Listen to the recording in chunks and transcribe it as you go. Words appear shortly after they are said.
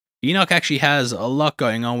Enoch actually has a lot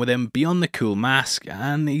going on with him beyond the cool mask,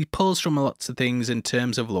 and he pulls from lots of things in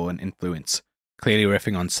terms of lore and influence. Clearly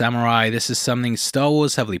riffing on samurai, this is something Star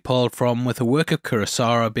Wars heavily pulled from, with the work of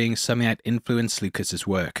Kurosawa being something that influenced Lucas's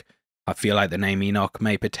work. I feel like the name Enoch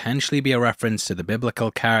may potentially be a reference to the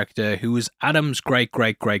biblical character who was Adam's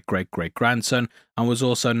great-great-great-great-great-grandson and was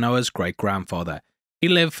also Noah's great-grandfather. He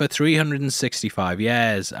lived for 365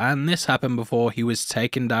 years, and this happened before he was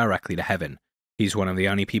taken directly to heaven. He's one of the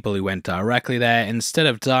only people who went directly there instead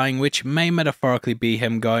of dying, which may metaphorically be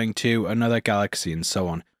him going to another galaxy and so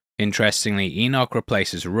on. Interestingly, Enoch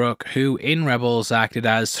replaces Rook, who in Rebels acted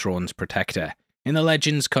as Thrawn's protector. In the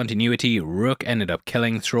Legends continuity, Rook ended up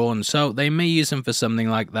killing Thrawn, so they may use him for something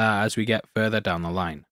like that as we get further down the line.